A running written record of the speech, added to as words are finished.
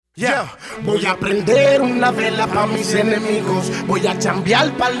Voy a prender una vela pa' mis enemigos. Voy a chambear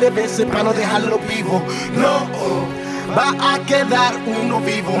par de veces pa' no dejarlo vivo. No, va a quedar uno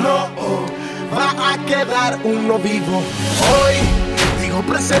vivo. No, va a quedar uno vivo. Hoy digo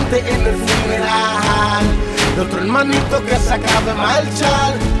presente en el funeral de otro hermanito que se acaba de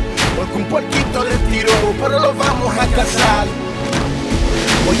marchar, porque un puerquito le tiró, pero lo vamos a casar.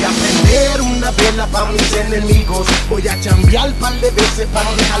 Voy a prender una vela pa' mis enemigos. Voy a chambear par de veces para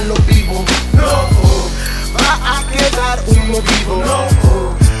no dejarlo vivo. No, va a quedar uno vivo. No,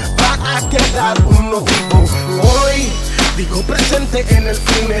 va a quedar uno vivo. Hoy digo presente en el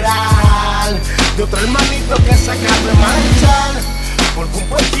funeral de otro hermanito que se acaba de marchar, porque un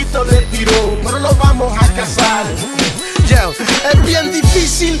puerquito le tiró, pero lo vamos a casar. Es bien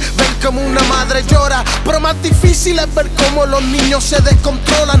difícil ver como una madre llora, pero más difícil es ver cómo los niños se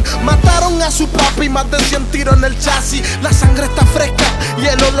descontrolan. Mataron a su papi, más de 100 tiros en el chasis. La sangre está fresca y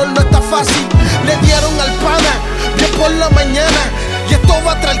el olor no está fácil. Le dieron al pana 10 por la mañana y esto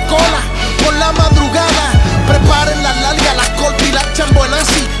va a traer cola por la madrugada. Preparen las largas, las cortas y las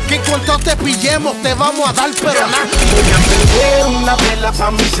chambuenazis, que en cuanto te pillemos te vamos a dar pero nada. Voy a prender una vela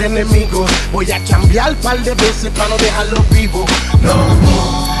pa' mis enemigos. Voy a chambear par de veces pa' no dejarlo vivo. No,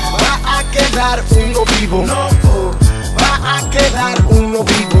 va a quedar uno vivo. No, va a quedar uno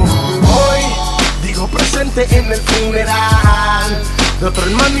vivo. Hoy digo presente en el funeral de otro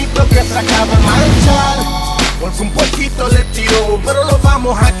hermanito que se acaba de marchar, porque un puerquito le tiró, pero lo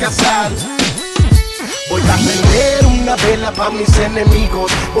vamos a casar. Voy a prender una vela pa' mis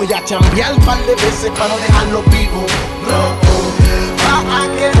enemigos. Voy a chambear par de veces pa' no dejarlo vivo. No, va a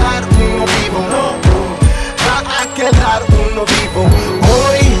quedar uno vivo. No, va a quedar uno vivo.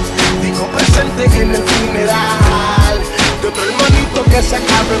 Hoy digo presente en el funeral de otro hermanito que se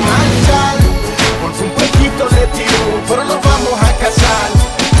acaba de marchar, porque un poquito le tiró, pero lo vamos a casar.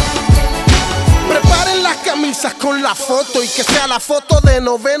 Preparen las camisas con la foto y que sea la foto de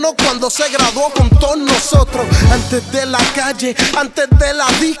noveno cuando se graduó con todos nosotros. Antes de la calle, antes de la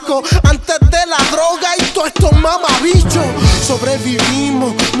disco, antes de la droga y todos estos mamabichos.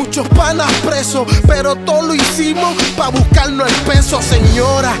 Sobrevivimos, muchos panas presos, pero todo lo hicimos pa' buscarnos el peso.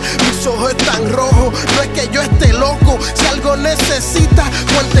 Señora, mis ojos están rojos, no es que yo esté loco. Si algo necesita,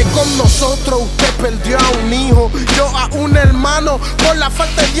 cuente con nosotros. Usted perdió a un hijo, yo a un hermano, por la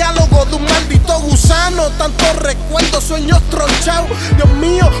falta de diálogo de un maldito gusano. Tantos recuerdos, sueños tronchados. Dios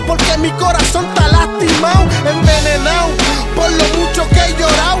mío, porque mi corazón está lastimado, envenenado por lo mucho que he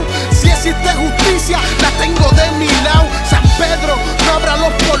llorado. Si existe justicia, la tengo de mi lado. San Pedro, no abra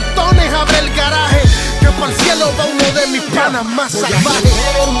los portones, abre el garaje, que para el cielo va uno de mis panas más salvajes. Voy a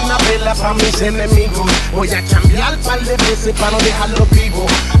prender una vela pa' mis enemigos. Voy a chambear par de veces pa' no dejarlo vivo.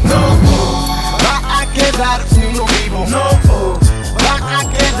 No, va a quedar uno vivo. No, va a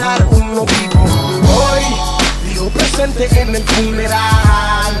quedar uno vivo. Hoy digo presente en el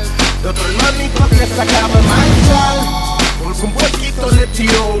funeral de otro hermanito que se acaba de marchar, porque un puerquito le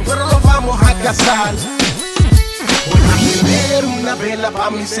tiró, pero lo vamos a casar. Voy a prender una vela pa'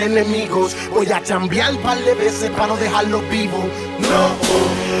 mis enemigos. Voy a chambear par de veces pa' no dejarlo vivo. No,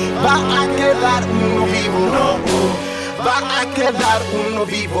 va a quedar uno vivo. No, va a quedar uno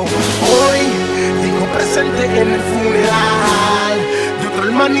vivo. Hoy digo presente en el funeral de otro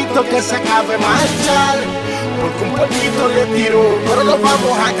hermanito que se acaba de marchar, porque un puerquito le tiró, pero lo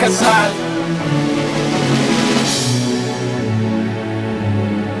vamos a casar.